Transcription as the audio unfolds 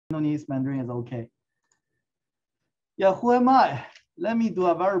Cantonese, Mandarin is okay. Yeah, who am I? Let me do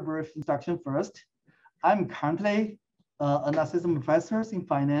a very brief introduction first. I'm currently an assistant professor in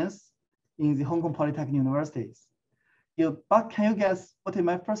finance in the Hong Kong Polytechnic universities. But can you guess what is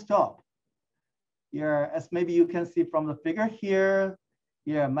my first job? Yeah, as maybe you can see from the figure here,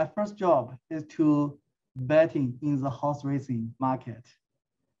 yeah, my first job is to betting in the horse racing market.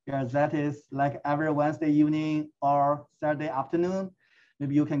 Yeah, that is like every Wednesday evening or Saturday afternoon.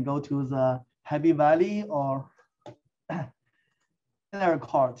 Maybe you can go to the Happy Valley or inner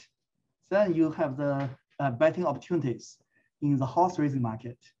court. Then you have the betting opportunities in the horse racing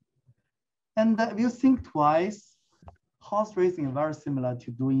market. And if you think twice, horse racing is very similar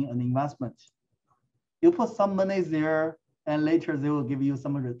to doing an investment. You put some money there, and later they will give you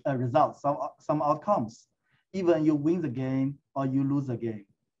some results, some outcomes. Even you win the game or you lose the game.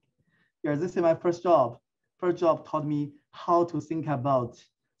 Yeah, this is my first job. First job taught me how to think about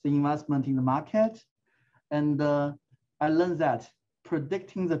the investment in the market. And I learned that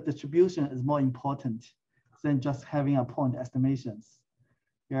predicting the distribution is more important than just having a point estimations.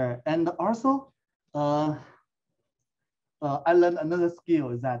 Yeah, and also I learned another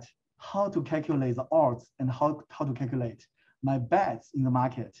skill is that how to calculate the odds and how to calculate my bets in the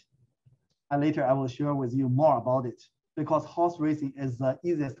market. And later I will share with you more about it because horse racing is the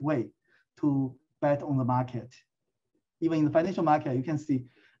easiest way to bet on the market. Even in the financial market, you can see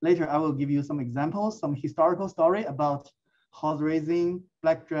later I will give you some examples, some historical story about horse racing,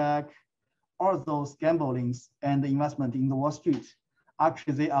 blackjack, all those gamblings and the investment in the Wall Street.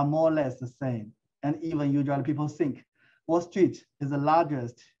 Actually, they are more or less the same. And even usually people think Wall Street is the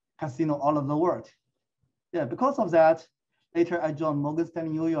largest casino all over the world. Yeah, because of that, later I joined Morgan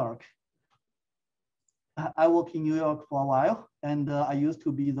Stanley, New York. I worked in New York for a while, and I used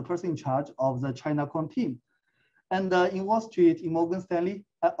to be the person in charge of the China quant team. And in Wall Street, in Morgan Stanley,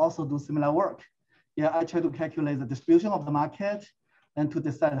 I also do similar work. Yeah, I try to calculate the distribution of the market and to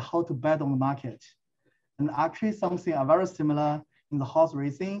decide how to bet on the market. And actually something are very similar in the horse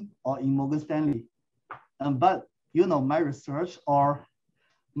racing or in Morgan Stanley. But you know, my research or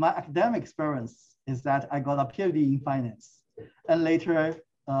my academic experience is that I got a PhD in finance. And later,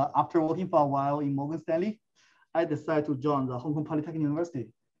 after working for a while in Morgan Stanley, I decided to join the Hong Kong Polytechnic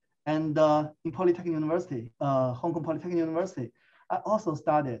University. And in Polytechnic University, Hong Kong Polytechnic University, I also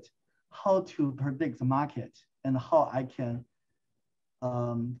studied how to predict the market and how I can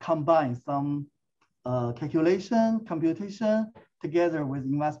combine some computation together with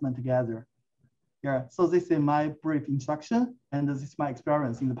investment together. Yeah, so this is my brief introduction, and this is my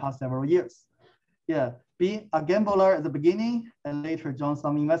experience in the past several years. Yeah, being a gambler at the beginning, and later join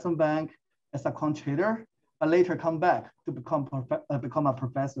some investment bank as a quant trader, but later come back to become a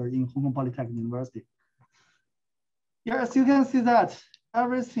professor in Hong Kong Polytechnic University. Yeah, as you can see that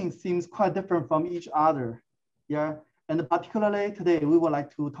everything seems quite different from each other. Yeah, and particularly today, we would like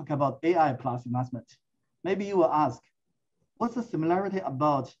to talk about AI plus investment. Maybe you will ask, what's the similarity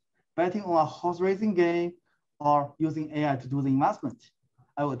about betting on a horse racing game or using AI to do the investment?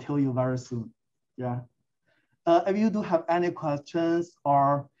 I will tell you very soon. Yeah. If you do have any questions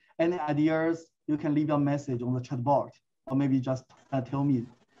or any ideas, you can leave a message on the chat board or maybe just tell me.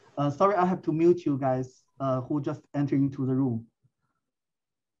 Sorry, I have to mute you guys who just entered into the room.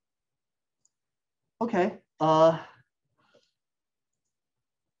 Okay.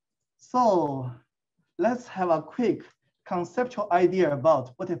 So let's have a quick conceptual idea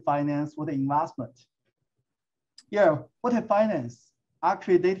about what is finance, what is investment. Yeah, what is finance?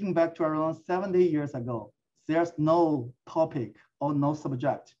 Actually dating back to around 70 years ago, there's no topic or no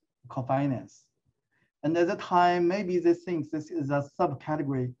subject called finance. And at the time, maybe they think this is a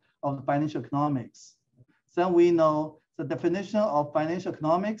subcategory of financial economics. Then we know the definition of financial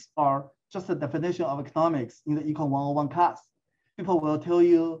economics or just the definition of economics in the Econ 101 class. People will tell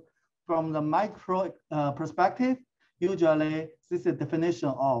you from the micro perspective, usually this is a definition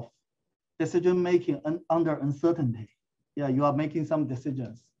of decision-making under uncertainty. Yeah, you are making some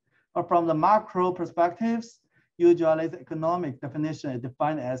decisions. But from the macro perspectives, usually the economic definition is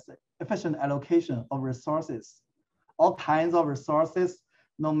defined as efficient allocation of resources. All kinds of resources,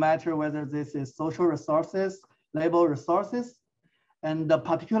 no matter whether this is social resources, labor resources, and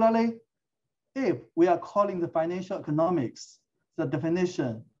particularly if we are calling the financial economics, the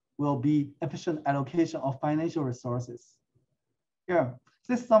definition will be efficient allocation of financial resources. Yeah,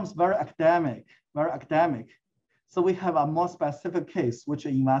 this sounds very academic, very academic. So we have a more specific case, which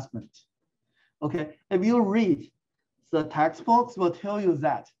is investment. Okay, if you read the textbooks, will tell you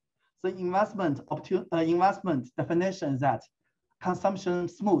that the investment definition is that consumption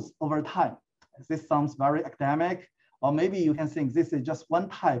smooths over time. This sounds very academic Or maybe you can think this is just one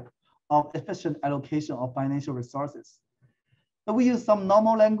type of efficient allocation of financial resources. If we use some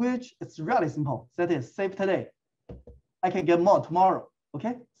normal language, it's really simple. That is, save today. I can get more tomorrow,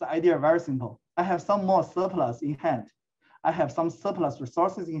 okay? The idea is very simple. I have some more surplus in hand. I have some surplus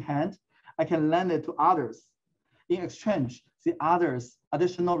resources in hand. I can lend it to others. In exchange, the others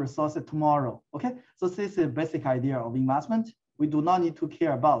additional resources tomorrow, okay? So this is the basic idea of investment. We do not need to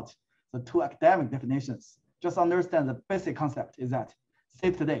care about the two academic definitions. Just understand the basic concept is that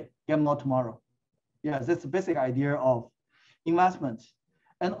save today, get more tomorrow. Yeah, that's the basic idea of investment.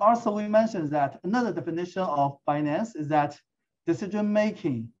 And also we mentioned that another definition of finance is that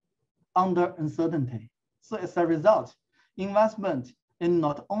decision-making under uncertainty. So as a result, investment is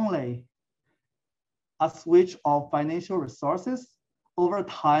not only a switch of financial resources over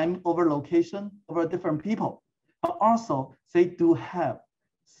time, over location, over different people, but also they do have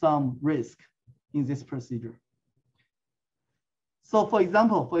some risk in this procedure. So for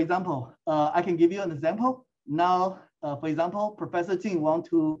example, I can give you an example. Now, for example, Professor Jing want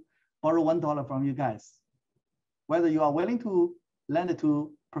to borrow $1 from you guys. Whether you are willing to lend it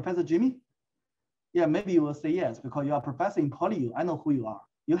to Professor Jimmy, yeah, maybe you will say yes, because you are professor in PolyU. I know who you are.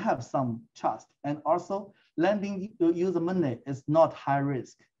 You have some trust. And also lending you the money is not high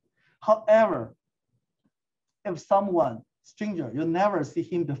risk. However, if someone, stranger, you never see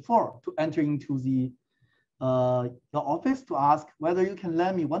him before to enter into the your office to ask whether you can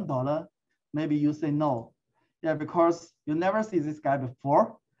lend me $1, maybe you say no. Yeah, because you never see this guy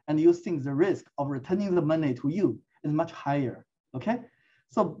before and you think the risk of returning the money to you is much higher, okay?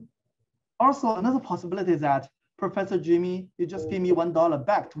 So also another possibility is that Professor Jimmy, you just give me $1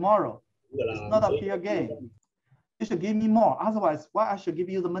 back tomorrow. It's not a fair game. You should give me more. Otherwise, why I should give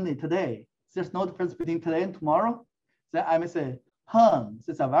you the money today? There's no difference between today and tomorrow. Then I may say,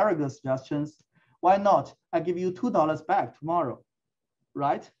 these are very good suggestions. Why not? I give you $2 back tomorrow,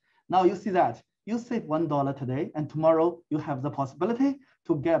 right? Now you see that you save $1 today and tomorrow you have the possibility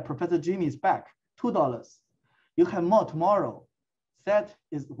to get Professor Jimmy's back, $2. You have more tomorrow. That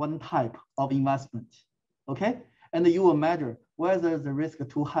is one type of investment, okay? And you will measure whether the risk is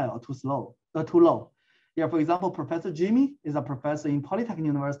too high or too low. Yeah, for example, Professor Jimmy is a professor in Polytechnic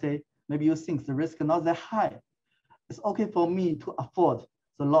University. Maybe you think the risk is not that high. It's okay for me to afford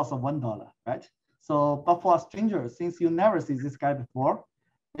the loss of $1, right? So, but for a stranger, since you never see this guy before,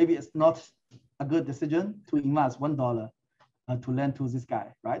 maybe it's not a good decision to invest $1 to lend to this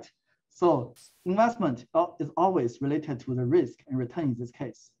guy, right? So investment is always related to the risk and return in this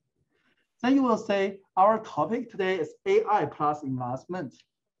case. Then you will say, our topic today is AI plus investment.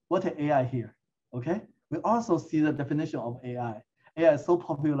 What is AI here, okay? We also see the definition of AI. AI is so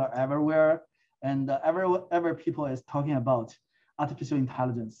popular everywhere, and every people is talking about artificial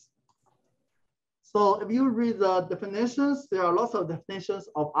intelligence. So if you read the definitions, there are lots of definitions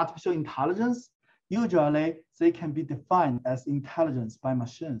of artificial intelligence. Usually, they can be defined as intelligence by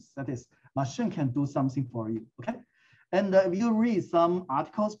machines. That is, machine can do something for you, okay? And if you read some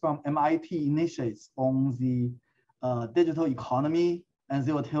articles from MIT initiates on the digital economy, and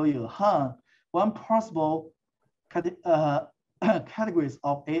they will tell you, one possible categories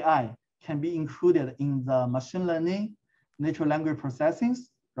of AI can be included in the machine learning, natural language processing,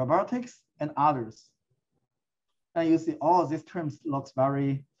 robotics, and others. And you see all these terms looks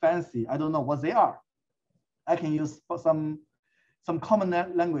very fancy. I don't know what they are. I can use some common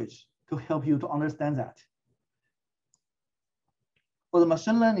language to help you to understand that. For the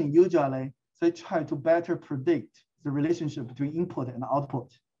machine learning, usually they try to better predict the relationship between input and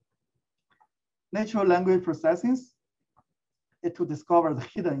output. Natural language processing is to discover the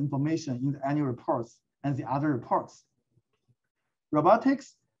hidden information in the annual reports and the other reports.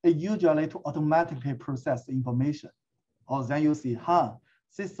 Robotics is usually to automatically process the information. Or then you see,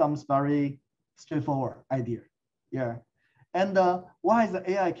 this sounds very straightforward idea. Yeah. And why the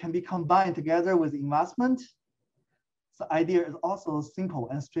AI can be combined together with investment? The idea is also simple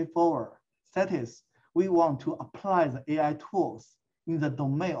and straightforward. That is, we want to apply the AI tools in the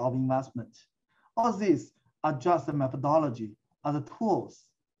domain of investment. All these are just the methodology, are the tools.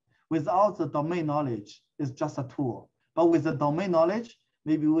 Without the domain knowledge, it's just a tool. But with the domain knowledge,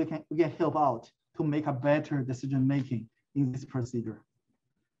 maybe we can help out to make a better decision making in this procedure.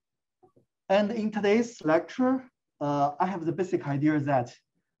 And in today's lecture, I have the basic idea that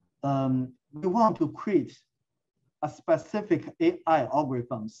we want to create a specific AI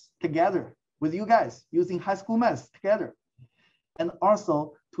algorithms together with you guys using high school math together, and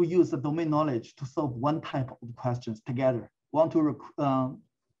also to use the domain knowledge to solve one type of questions together. Want to,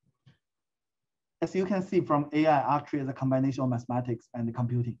 as you can see from AI, actually is a combination of mathematics and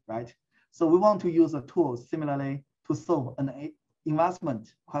computing, right? So we want to use a tool similarly to solve an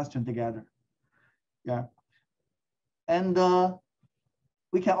investment question together. Yeah. And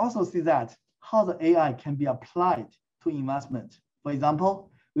we can also see that how the AI can be applied to investment. For example,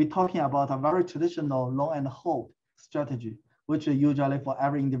 we're talking about a very traditional long and hold strategy, which is usually for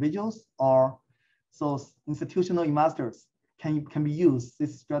every individuals or so institutional investors can be used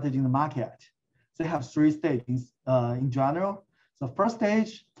this strategy in the market. They have 3 stages in general. So first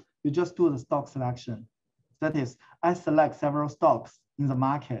stage, you just do the stock selection. That is, I select several stocks in the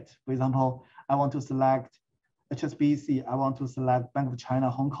market. For example, I want to select HSBC, I want to select Bank of China,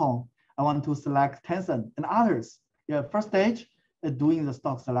 Hong Kong, I want to select Tencent and others. Yeah, first stage is doing the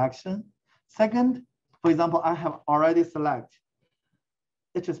stock selection. Second, for example, I have already selected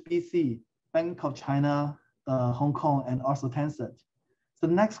HSBC, Bank of China, Hong Kong, and also Tencent. The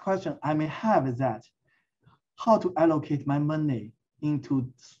next question I may have is that, how to allocate my money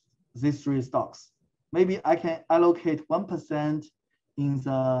into these 3 stocks? Maybe I can allocate 1% in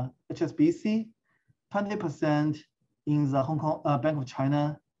the HSBC, 20% in the Hong Kong Bank of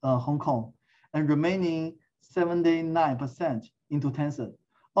China, Hong Kong, and remaining 79% into Tencent.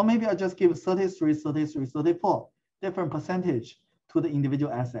 Or maybe I just give 33, 33, 34 different percentage to the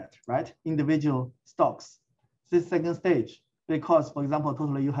individual asset, right? Individual stocks. This second stage, because for example,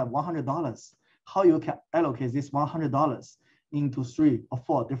 totally you have $100. How you can allocate this $100 into 3 or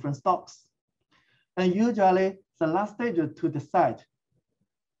 4 different stocks? And usually the last stage is to decide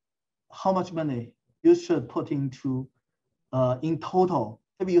how much money you should put into in total.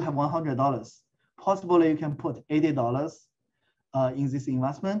 Maybe you have $100. Possibly you can put $80 in this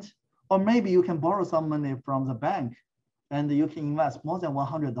investment, or maybe you can borrow some money from the bank and you can invest more than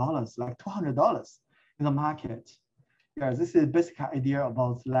 $100, like $200 in the market. Yeah, this is basic idea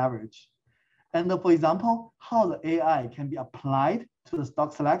about leverage. And for example, how the AI can be applied to the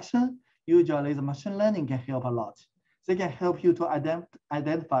stock selection. Usually the machine learning can help a lot. They can help you to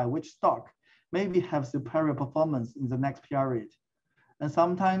identify which stock maybe have superior performance in the next period. And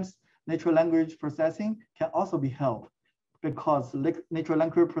sometimes natural language processing can also be helped, because natural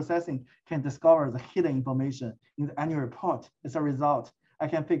language processing can discover the hidden information in the annual report. As a result, I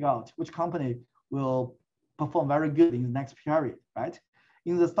can figure out which company will perform very good in the next period, right?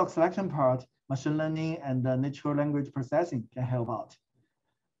 In the stock selection part, machine learning and natural language processing can help out.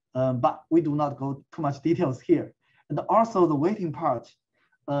 But we do not go too much details here. And also the weighting part,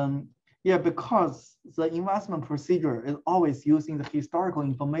 yeah, because the investment procedure is always using the historical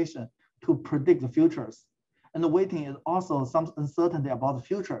information to predict the futures. And the weighting is also some uncertainty about the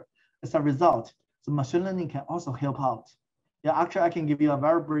future. As a result, the machine learning can also help out. Yeah, actually, I can give you a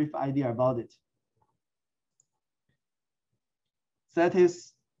very brief idea about it. That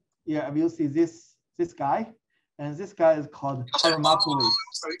is, yeah, if you see this guy, and this guy is called Harry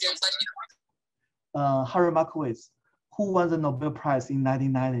Markowitz, who won the Nobel Prize in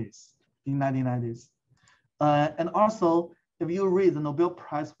 1990s. And also, if you read the Nobel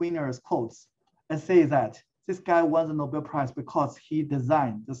Prize winners' quotes, it says that this guy won the Nobel Prize because he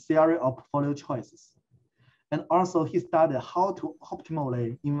designed the theory of portfolio choices. And also he studied how to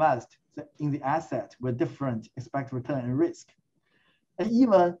optimally invest in the asset with different expected return and risk. And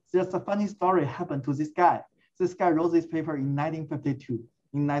even there's a funny story happened to this guy. This guy wrote this paper in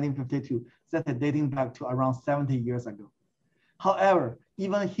 1952, that is dating back to around 70 years ago. However,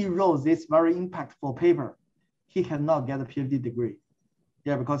 even he wrote this very impactful paper, he cannot get a PhD degree.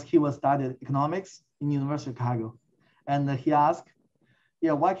 Yeah, because he was studied economics in University of Chicago. And he asked,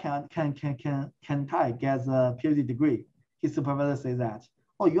 yeah, why can't I get a PhD degree? His supervisor says that,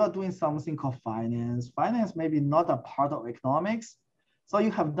 oh, you are doing something called finance. Finance may be not a part of economics. So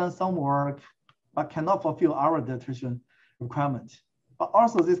you have done some work, but cannot fulfill our dissertation requirement. But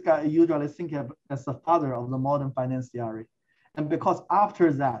also this guy usually think of as the father of the modern finance theory. And because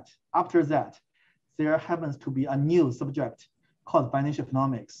after that, there happens to be a new subject called financial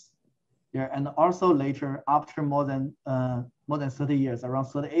economics. Yeah, and also later, after more than 30 years, around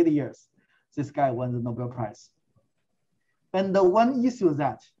 38 years, this guy won the Nobel Prize. And the one issue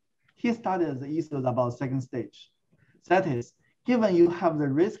that he studied the issues about second stage. That is, given you have the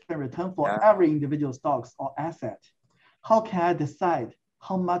risk and return for every individual stocks or asset, how can I decide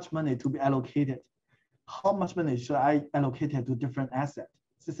how much money to be allocated? How much money should I allocate to different assets?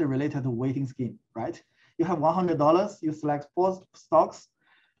 This is related to weighting scheme, right? You have $100, you select 4 stocks.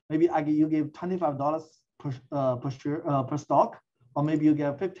 Maybe you give $25 per stock, or maybe you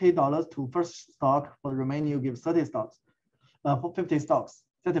give $50 to first stock, for the remaining you give 30 stocks, 50 stocks.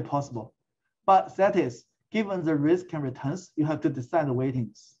 That is possible. But that is, given the risk and returns, you have to decide the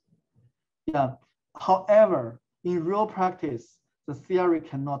weightings. Yeah. However, in real practice, the theory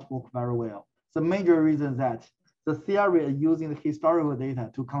cannot work very well. The major reason that The theory is using the historical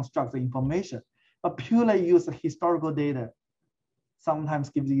data to construct the information, but purely use the historical data sometimes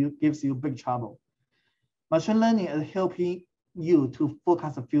gives you big trouble. Machine learning is helping you to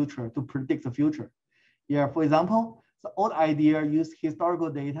forecast the future, to predict the future. Yeah, for example, the old idea use historical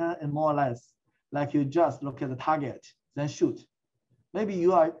data and more or less like you just look at the target, then shoot. Maybe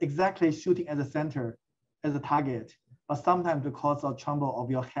you are exactly shooting at the center as a target, but sometimes because of tremble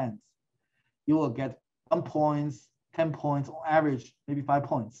of your hands, you will get 1 point, 10 points, on average, maybe 5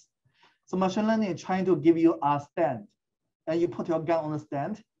 points. So machine learning is trying to give you a stand, and you put your gun on the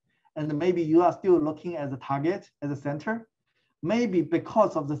stand, and maybe you are still looking at the target at the center. Maybe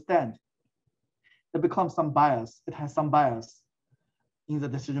because of the stand, it becomes some bias. It has some bias in the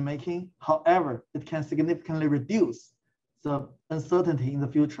decision making. However, it can significantly reduce the uncertainty in the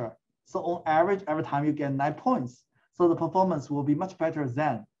future. So on average, every time you get 9 points. So the performance will be much better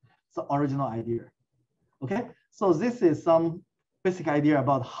than the original idea. Okay, so this is some basic idea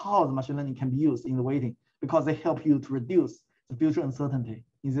about how the machine learning can be used in the weighting, because they help you to reduce the future uncertainty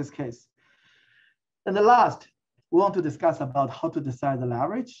in this case. And the last, we want to discuss about how to decide the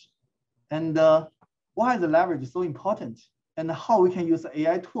leverage and why the leverage is so important and how we can use the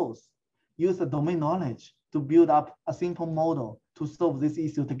AI tools, use the domain knowledge to build up a simple model to solve this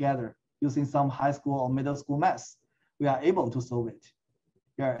issue together using some high school or middle school maths. We are able to solve it.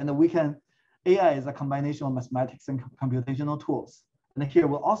 Yeah, and we can, AI is a combination of mathematics and computational tools. And here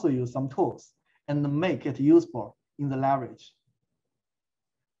we'll also use some tools and make it useful in the leverage.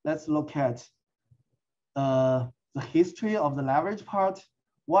 Let's look at the history of the leverage part,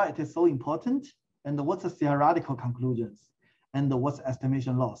 why it is so important, and what's the theoretical conclusions, and what's the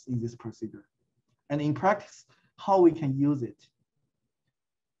estimation loss in this procedure. And in practice, how we can use it.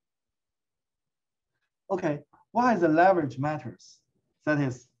 Okay, why the leverage matters? That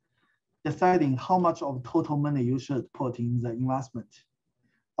is, deciding how much of total money you should put in the investment.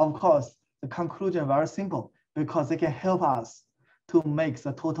 Of course, the conclusion is very simple because they can help us to make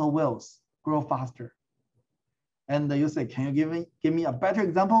the total wealth grow faster. And you say, can you give me a better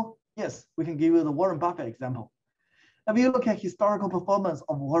example? Yes, we can give you the Warren Buffett example. If you look at historical performance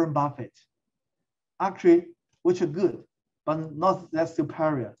of Warren Buffett, actually, which are good, but not that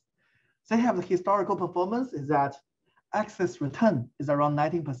superior. They have the historical performance is that excess return is around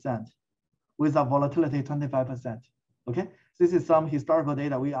 19% with a volatility 25%. Okay, this is some historical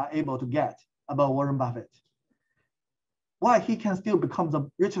data we are able to get about Warren Buffett. Why he can still become the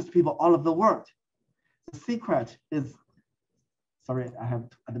richest people all over the world? The secret is, sorry, I have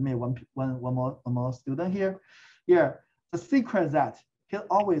to admit one more student here. Yeah, the secret is that he's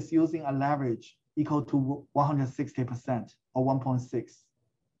always using a leverage equal to 160% or 1.6.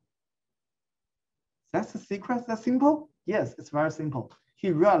 That's the secret, that's simple? Yes, it's very simple.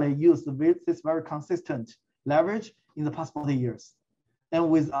 He really used this very consistent leverage in the past 40 years. And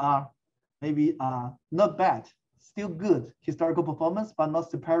with maybe not bad, still good historical performance, but not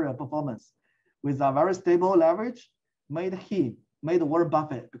superior performance. With a very stable leverage, made Warren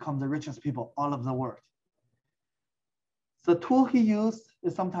Buffett become the richest people all over the world. The tool he used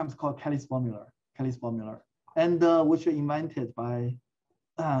is sometimes called Kelly's formula, and which was invented by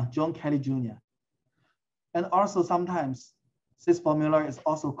John Kelly Jr. And also sometimes this formula is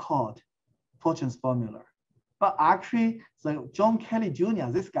also called Fortune's formula. But actually, the John Kelly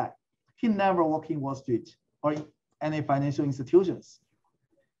Jr., this guy, he never worked in Wall Street or in any financial institutions.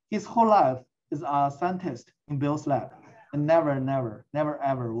 His whole life is a scientist in Bill's lab and never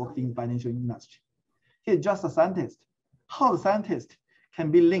ever worked in financial industry. He's just a scientist. How the scientist can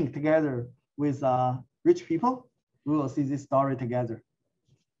be linked together with rich people, we will see this story together.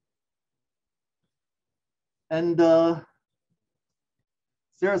 And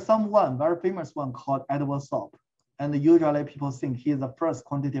there's someone, very famous one called Edward Thorp. And usually people think he's the first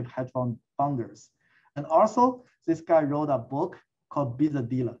quantitative hedge fund founders. And also this guy wrote a book called Be the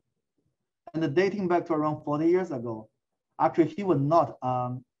Dealer. And dating back to around 40 years ago, actually he was not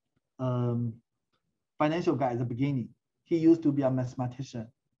financial guy at the beginning. He used to be a mathematician.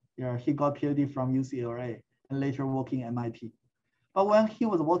 Yeah, he got PhD from UCLA and later working at MIT. But when he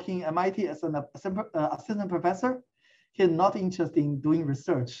was working at MIT as an assistant professor, he's not interested in doing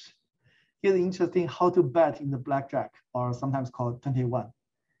research. He's interested in how to bet in the blackjack, or sometimes called 21.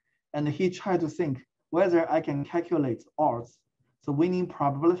 And he tried to think whether I can calculate odds, so winning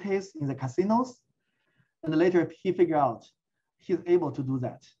probabilities in the casinos. And later he figured out he's able to do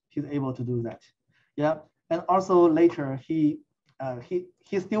that. Yeah, and also later he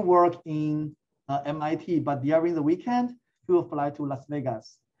still worked in MIT, but during the weekend, he will fly to Las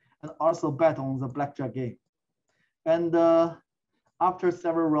Vegas and also bet on the blackjack game. And After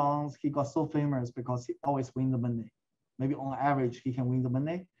several rounds, he got so famous because he always win the money. Maybe on average, he can win the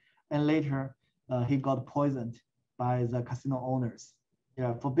money. And later, he got poisoned by the casino owners.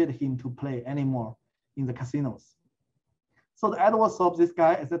 Yeah, forbid him to play anymore in the casinos. So the Edward Thorp, this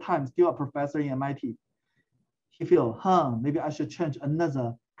guy at the time, still a professor in MIT. He feel, maybe I should change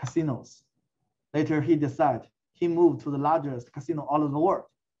another casinos. Later, he decided he moved to the largest casino all over the world.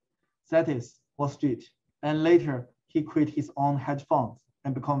 That is Wall Street. And later, he created his own hedge funds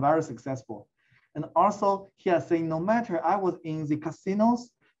and become very successful. And also, he has saying, no matter I was in the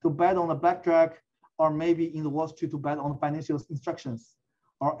casinos to bet on the blackjack, or maybe in the Wall Street to bet on financial instructions,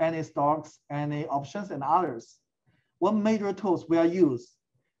 or any stocks, any options, and others. One major tools we are used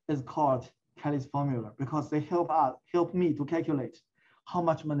is called Kelly's formula, because they help me to calculate how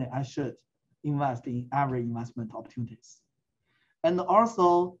much money I should invest in every investment opportunities. And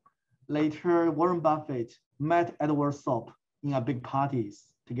also, later, Warren Buffett met Edward Thorp in a big parties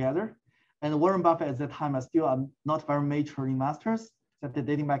together. And Warren Buffett at that time is still not very mature investors, that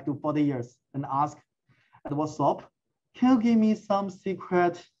dating back to 40 years, and asked Edward Thorp, can you give me some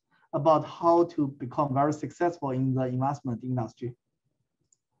secret about how to become very successful in the investment industry?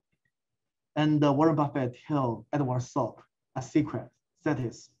 And Warren Buffett tell Edward Thorp a secret, that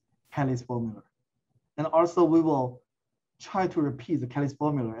is Kelly's formula. And also we will try to repeat the Kelly's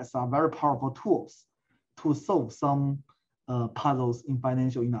formula as a very powerful tools to solve some puzzles in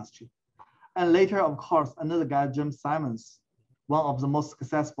financial industry. And later, of course, another guy, James Simons, one of the most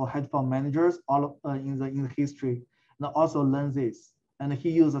successful hedge fund managers all in the history, and also learned this. And he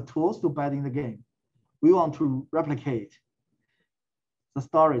used the tools to bet in the game. We want to replicate the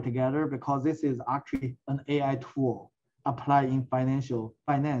story together because this is actually an AI tool applied in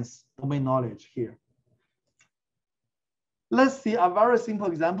finance domain knowledge here. Let's see a very simple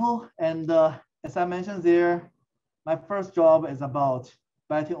example. And as I mentioned there, my first job is about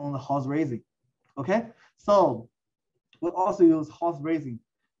betting on the horse racing. Okay, so we also use horse racing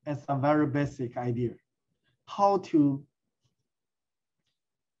as a very basic idea, how to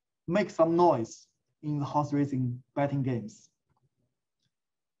make some noise in the horse racing betting games.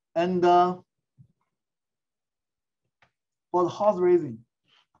 And for the horse racing,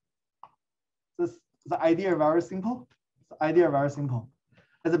 the idea very simple. The idea very simple.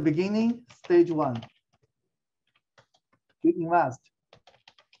 At the beginning, stage one, you invest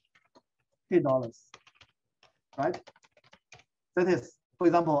 $8, right? That is, for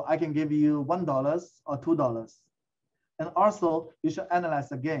example, I can give you $1 or $2. And also, you should analyze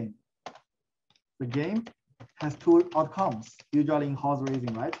the game. The game has two outcomes, usually in horse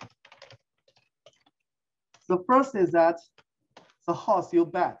racing, right? The first is that the horse you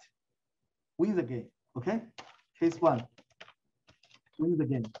bet wins the game, okay? Case one, win the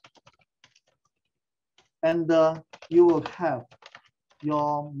game. And you will have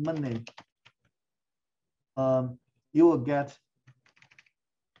your money. You will get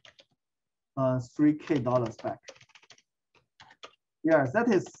 $3K back. Yes, that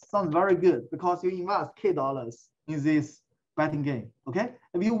sounds very good because you invest K dollars in this betting game. Okay,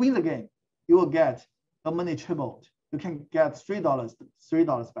 if you win the game, you will get your money tripled. You can get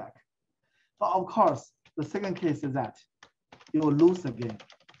 $3 back. But of course, the second case is that you will lose the game,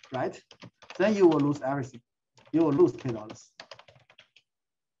 right? Then you will lose everything. You will lose K dollars.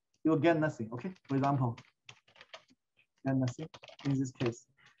 You will get nothing. Okay, for example, get nothing in this case.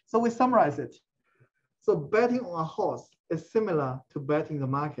 So we summarize it. So betting on a horse is similar to betting the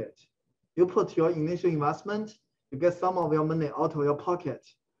market. You put your initial investment, you get some of your money out of your pocket.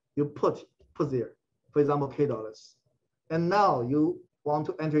 You put there, for example, K dollars. And now you want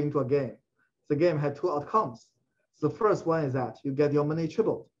to enter into a game. The game had two outcomes. The first one is that you get your money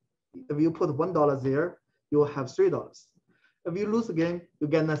tripled. If you put $1 there, you will have $3. If you lose the game, you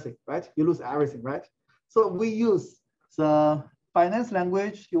get nothing, right? You lose everything, right? So we use the finance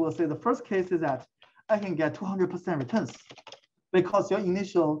language. You will say the first case is that I can get 200% returns because your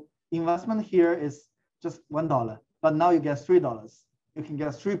initial investment here is just $1, but now you get $3. You can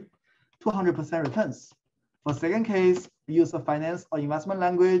get 200% returns. For second case, we use the finance or investment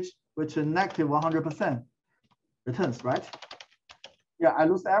language, which is negative 100% returns, right? Yeah, I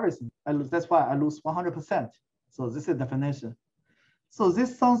lose everything. That's why I lose 100%. So this is definition. So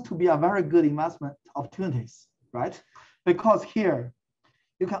this sounds to be a very good investment opportunities, right? Because here,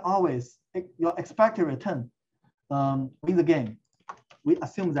 you can always, your expected return win the game. We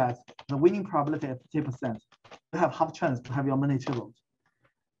assume that the winning probability is 50%. You have half chance to have your money tripled.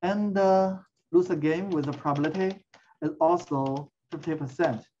 And lose a game with the probability is also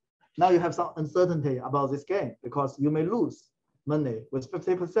 50%. Now you have some uncertainty about this game because you may lose money with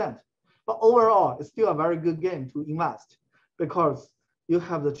 50%. But overall, it's still a very good game to invest because you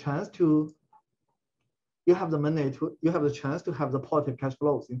have the chance to, you have the money to, you have the chance to have the positive cash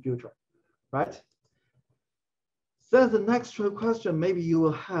flows in future, right? Then the next question maybe you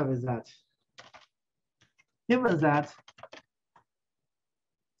will have is that, given that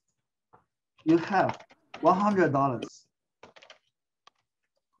you have $100,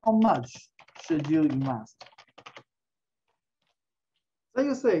 how much should you invest? Then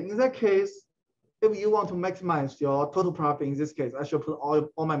you say, in that case, if you want to maximize your total profit, in this case, I should put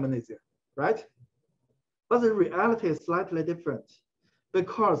all my money there, right? But the reality is slightly different,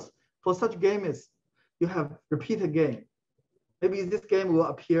 because for such games, you have repeated game. Maybe this game will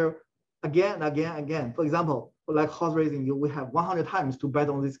appear again and again and again. For example, like horse racing, we have 100 times to bet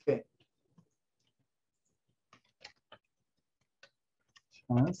on this game.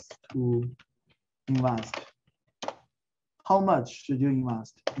 Chance to invest. How much should you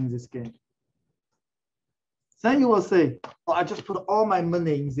invest in this game? Then you will say, oh, I just put all my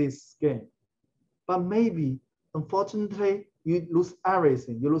money in this game. But maybe, unfortunately, you lose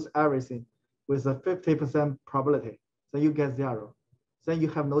everything. You lose everything with a 50% probability. Then you get 0. Then you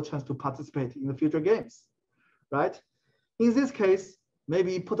have no chance to participate in the future games, right? In this case,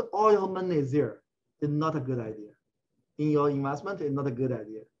 maybe put all your money there. It's not a good idea. In your investment, it's not a good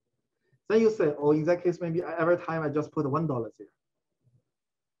idea. Then you say, oh, in that case, maybe every time I just put $1 there.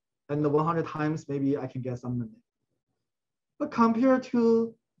 And the 100 times, maybe I can get some money. But compared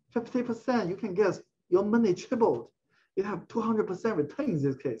to 50%, you can get your money tripled. You have 200% return in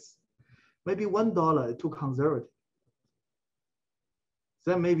this case. Maybe $1 is too conservative.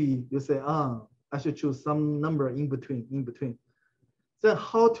 Then maybe you say, oh, I should choose some number in between. Then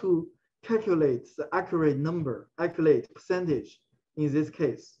how to calculate the accurate number, accurate percentage in this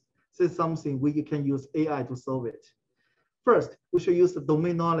case? This is something we can use AI to solve it. First, we should use the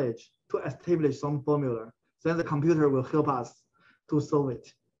domain knowledge to establish some formula. Then the computer will help us to solve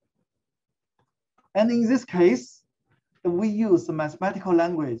it. And in this case, if we use the mathematical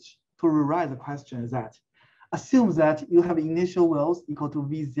language to rewrite the question, is that assume that you have initial wealth equal to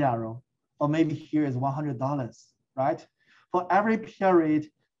V0, or maybe here is $100, right? For every period,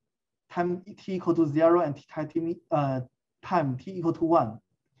 time t equal to 0 and time t equal to 1,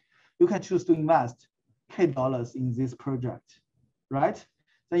 you can choose to invest K dollars in this project, right?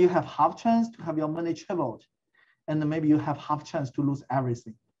 Then you have half chance to have your money tripled, and maybe you have half chance to lose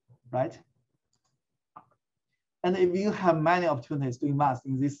everything, right? And if you have many opportunities to invest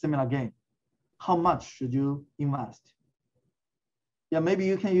in this similar game, how much should you invest? Yeah, maybe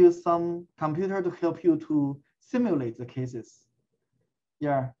you can use some computer to help you to simulate the cases.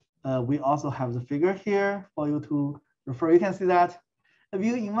 Yeah, we also have the figure here for you to refer. You can see that if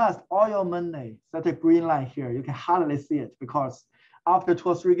you invest all your money, that's a green line here, you can hardly see it because after 2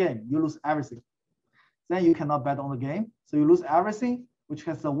 or 3 games, you lose everything. Then you cannot bet on the game. So you lose everything, which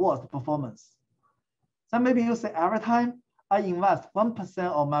has the worst performance. Then maybe you say every time I invest 1%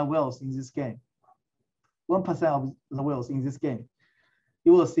 of my wealth in this game, 1% of the wealth in this game,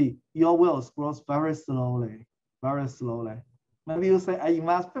 you will see your wealth grows very slowly, very slowly. Maybe you say I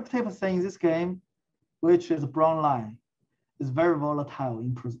invest 50% in this game, which is a brown line. It's very volatile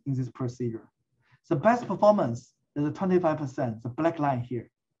in this procedure. The best performance is 25%, the black line here.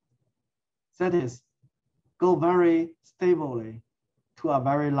 That is, go very stably to a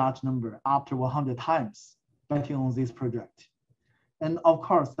very large number after 100 times betting on this project. And of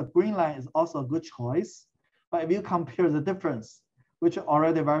course, the green line is also a good choice. But if you compare the difference, which is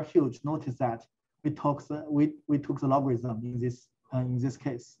already very huge, notice that we took the logarithm in this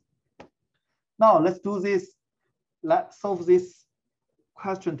case. Now let's do this. Let's solve this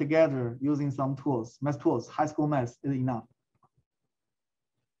question together using some tools, math tools. High school math is enough.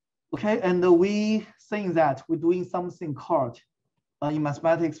 Okay, and we saying that we're doing something called in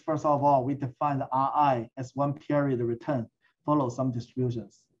mathematics. First of all, we define the RI as one period return, follow some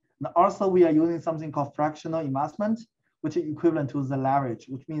distributions. And also we are using something called fractional investment, which is equivalent to the leverage,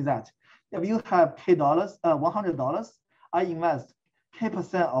 which means that if you have K dollars, $100, I invest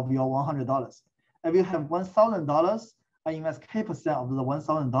K% of your $100. If you have $1,000, I invest K% of the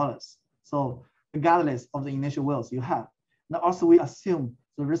 $1,000. So regardless of the initial wealth you have. Now also we assume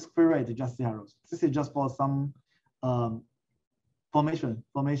the risk-free rate is just 0. This is just for some formation.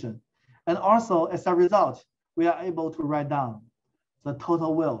 And also as a result, we are able to write down the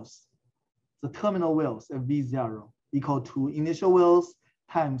total wealth, the terminal wealth of V0 equal to initial wealth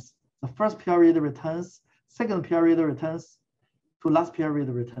times the first period returns, second period returns to last period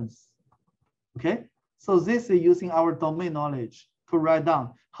returns. Okay, so this is using our domain knowledge to write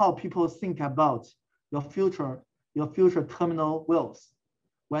down how people think about your future terminal wealth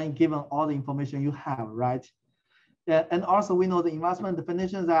when given all the information you have, right? Yeah, and also we know the investment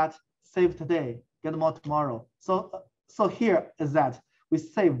definition that save today, get more tomorrow. So here is that we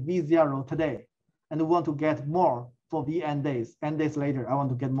save V0 today, and we want to get more for Vn days. N days later, I want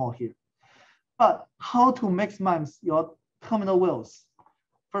to get more here. But how to maximize your terminal wheels?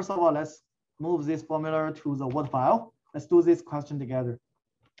 First of all, let's move this formula to the Word file. Let's do this question together.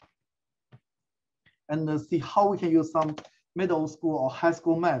 And see how we can use some middle school or high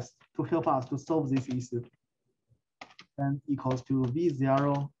school math to help us to solve this issue. N equals to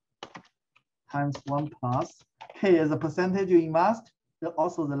V0 times 1 plus K is a percentage you invest, and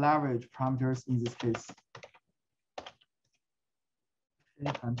also the leverage parameters in this case.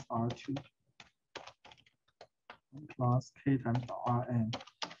 K times R2 plus K times Rn.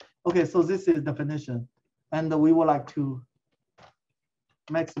 Okay, so this is definition. And we would like to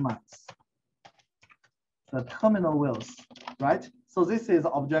maximize the terminal wheels, right? So this is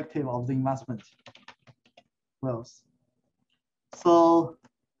the objective of the investment wheels. So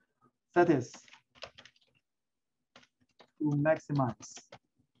that is to maximize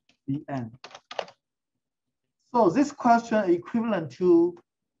Vn. So this question is equivalent to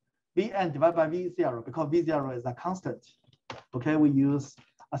Vn divided by V0 because V0 is a constant. Okay, we use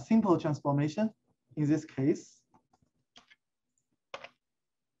a simple transformation in this case.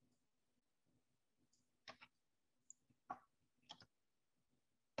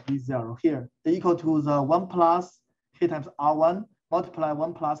 V0 here equal to the 1 plus K times R1 multiply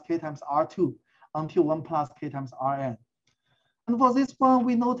 1 plus K times R2 until 1 plus K times Rn. And for this one,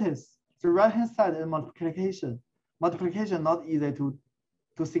 we notice the right-hand side is multiplication. Multiplication not easy to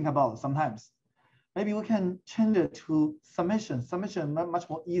think about sometimes. Maybe we can change it to summation. Summation much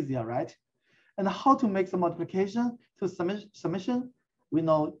more easier, right? And how to make the multiplication to summation? We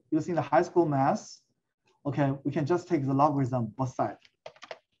know using the high school math. Okay, we can just take the logarithm both sides,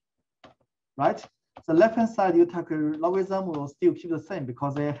 right? The left-hand side, you take a logarithm, will still keep the same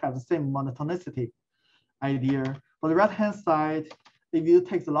because they have the same monotonicity idea. For the right-hand side, if you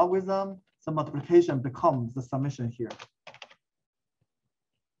take the logarithm, the multiplication becomes the summation here.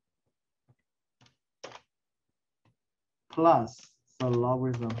 Plus the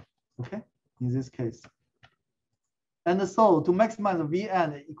logarithm, okay, in this case. And so to maximize the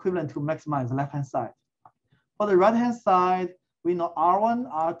Vn equivalent to maximize the left-hand side. For the right-hand side, we know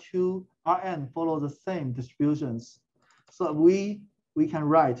R1, R2, Rn follow the same distributions. So we can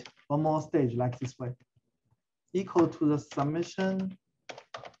write one more stage like this way. Equal to the summation.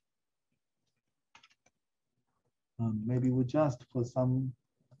 Maybe we just put some,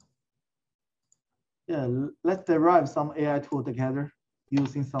 yeah, let's derive some AI tool together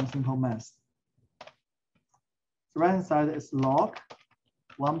using some simple math. The right hand side is log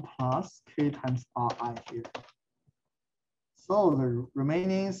 1 plus K times Ri here. So the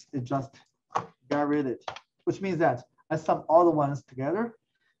remaining is just get rid of it, which means that I sum all the ones together.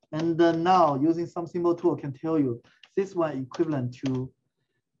 And now using some simple tool can tell you this one equivalent to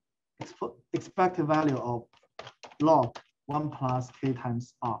expected value of log 1 plus K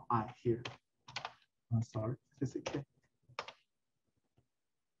times Ri here. Sorry, this is K.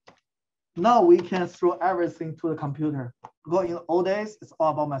 Now we can throw everything to the computer. Because in the old days, it's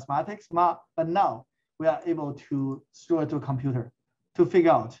all about mathematics, but now we are able to throw it to a computer to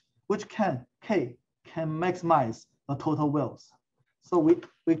figure out which K can maximize the total wheels. So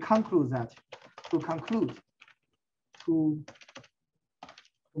we conclude that to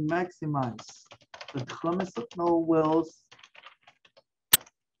maximize the terminal wheels,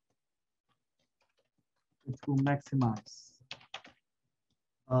 to maximize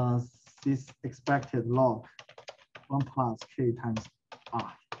this expected log 1 plus K times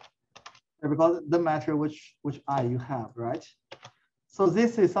I. Because it doesn't matter which I you have, right? So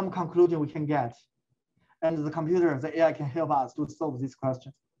this is some conclusion we can get. And the computer, the AI can help us to solve this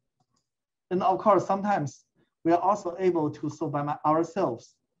question. And of course, sometimes we are also able to solve by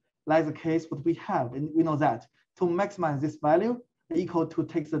ourselves, like the case what we have. And we know that to maximize this value equal to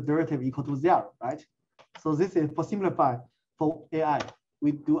take the derivative equal to 0, right? So this is for simplify for AI.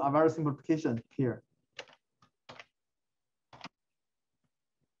 We do a very simplification here.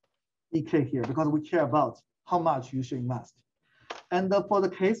 EK here, because we care about how much you should invest. And for the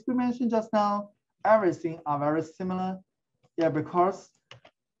case we mentioned just now, everything are very similar. Yeah, because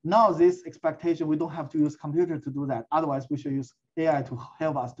now this expectation, we don't have to use computer to do that. Otherwise, we should use AI to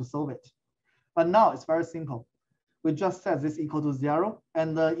help us to solve it. But now it's very simple. We just set this equal to 0.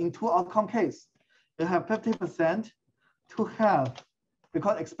 And in two outcome case, you have 50% to have,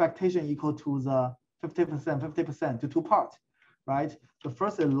 because expectation equal to the 50% to two parts, right? The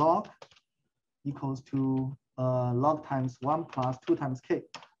first is log equals to log times 1 plus 2 times K,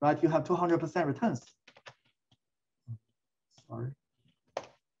 right? You have 200% returns. sorry.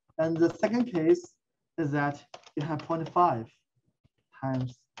 And the second case is that you have 0.5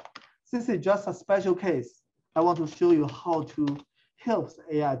 times. This is just a special case. I want to show you how to help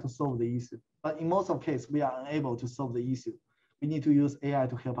the AI to solve the issue. But in most of cases, we are unable to solve the issue. We need to use AI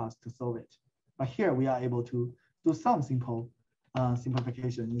to help us to solve it. But here we are able to do some simple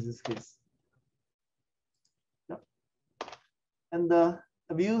simplification in this case. Yep. And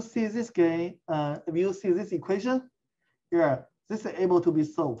if you see this game, if you see this equation, here, this is able to be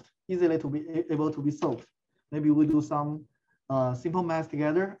solved, easily to be able to be solved. Maybe we do some simple math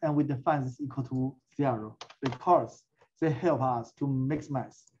together and we define this equal to 0 because they help us to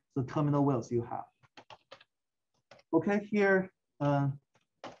maximize the terminal wells you have. Okay, here,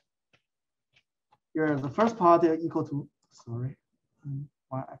 here the first part is equal to, sorry,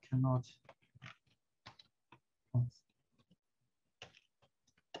 why I cannot.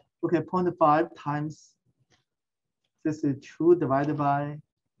 Okay, 0.5 times, this is 2 divided by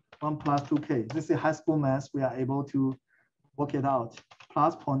 1 plus 2k. This is high school math. We are able to work it out.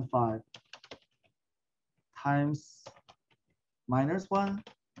 Plus 0.5 times minus 1.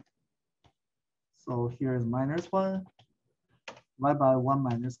 So here is minus 1 divided by 1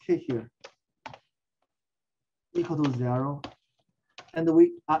 minus k here equal to 0. And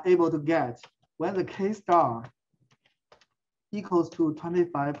we are able to get when the k star equals to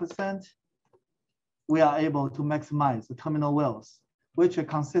 25%, we are able to maximize the terminal wells, which are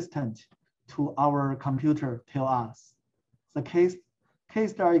consistent to our computer tell us. The k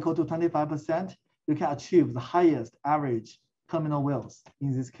star equal to 25%, you can achieve the highest average terminal wells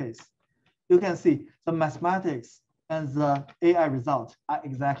in this case. You can see the mathematics and the AI result are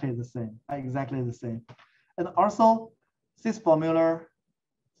exactly the same, And also this formula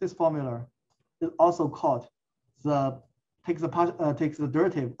is also called takes the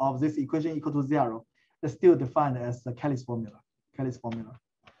derivative of this equation equal to 0. It's still defined as the Kelly's formula.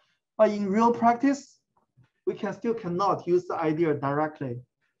 But in real practice, we cannot use the idea directly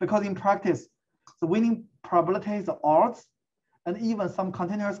because in practice, the winning probability, the odds, and even some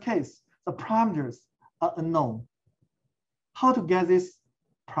continuous case, the parameters are unknown. How to get these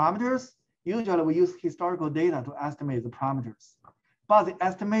parameters? Usually we use historical data to estimate the parameters. But the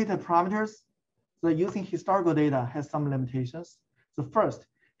estimated parameters, using historical data has some limitations. The first,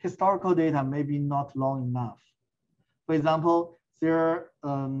 historical data may be not long enough. For example, there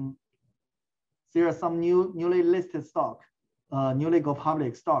are some newly listed stock, newly go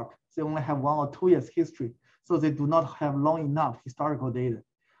public stock. They only have 1 or 2 years history, so they do not have long enough historical data.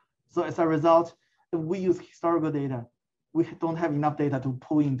 So as a result, if we use historical data, we don't have enough data to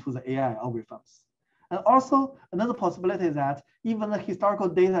pull into the AI algorithms. And also another possibility is that even the historical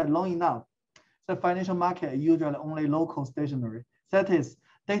data long enough, the financial market is usually only local stationary. That is,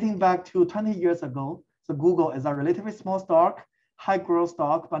 dating back to 20 years ago, so Google is a relatively small stock, high growth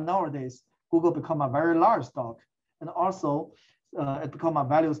stock, but nowadays, Google become a very large stock. And also, it become a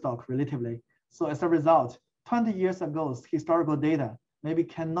value stock relatively. So as a result, 20 years ago's historical data maybe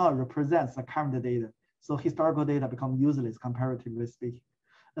cannot represent the current data. So historical data become useless comparatively speaking.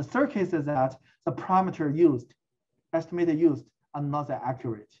 The third case is that the parameter used, estimated used, are not that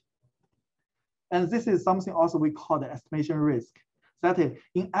accurate. And this is something also we call the estimation risk. That is,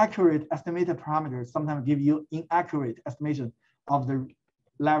 inaccurate estimated parameters sometimes give you inaccurate estimation of the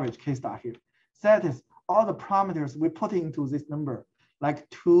leverage K star here. That is, all the parameters we put into this number, like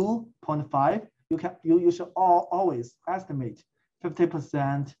 2.5, you should always estimate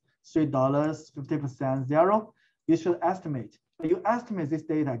 50%, $3, 50%, 0. You should estimate. But you estimate this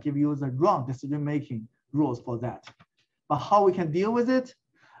data, give you the wrong decision-making rules for that. But how we can deal with it?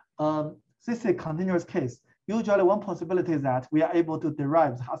 This is a continuous case. Usually one possibility is that we are able to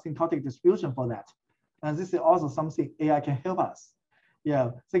derive the asymptotic distribution for that. And this is also something AI can help us.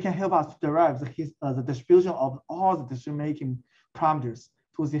 Yeah, they can help us to derive the distribution of all the decision-making parameters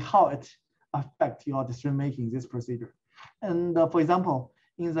to see how it affects your decision-making in this procedure. And for example,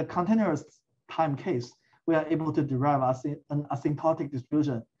 in the continuous time case, we are able to derive an asymptotic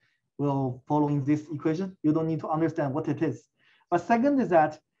distribution following this equation. You don't need to understand what it is. But second is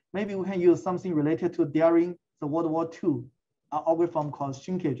that maybe we can use something related to during the World War II, an algorithm called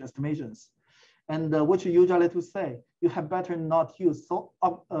shrinkage estimations. And which usually to say, you have better not use so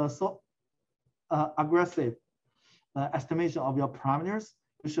aggressive estimation of your parameters.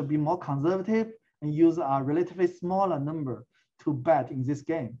 You should be more conservative and use a relatively smaller number to bet in this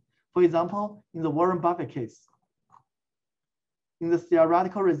game. For example, in the Warren Buffett case, in the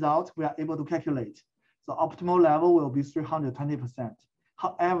theoretical result, we are able to calculate the optimal level will be 320%.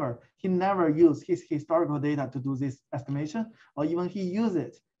 However, he never used his historical data to do this estimation, or even he used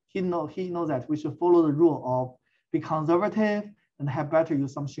it. He knows that we should follow the rule of be conservative and have better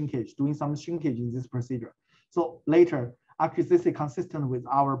use some shrinkage, doing some shrinkage in this procedure. So later, actually this is consistent with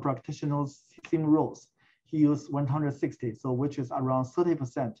our practitioner's theme rules. He used 160, so which is around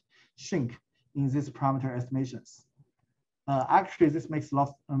 30% shrink in these parameter estimations. Actually, this makes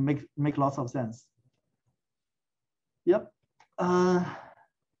lots of sense. Yep.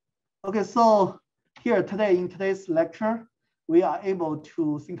 Okay, so here today in today's lecture, we are able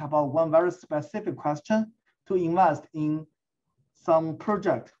to think about one very specific question to invest in some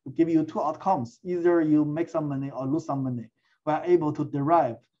project to give you two outcomes. Either you make some money or lose some money. We are able to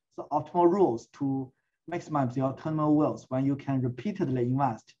derive the optimal rules to maximize your terminal wealth when you can repeatedly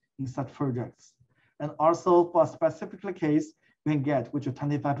invest in such projects. And also for a specific case, we can get which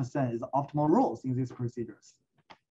 25% is optimal rules in these procedures.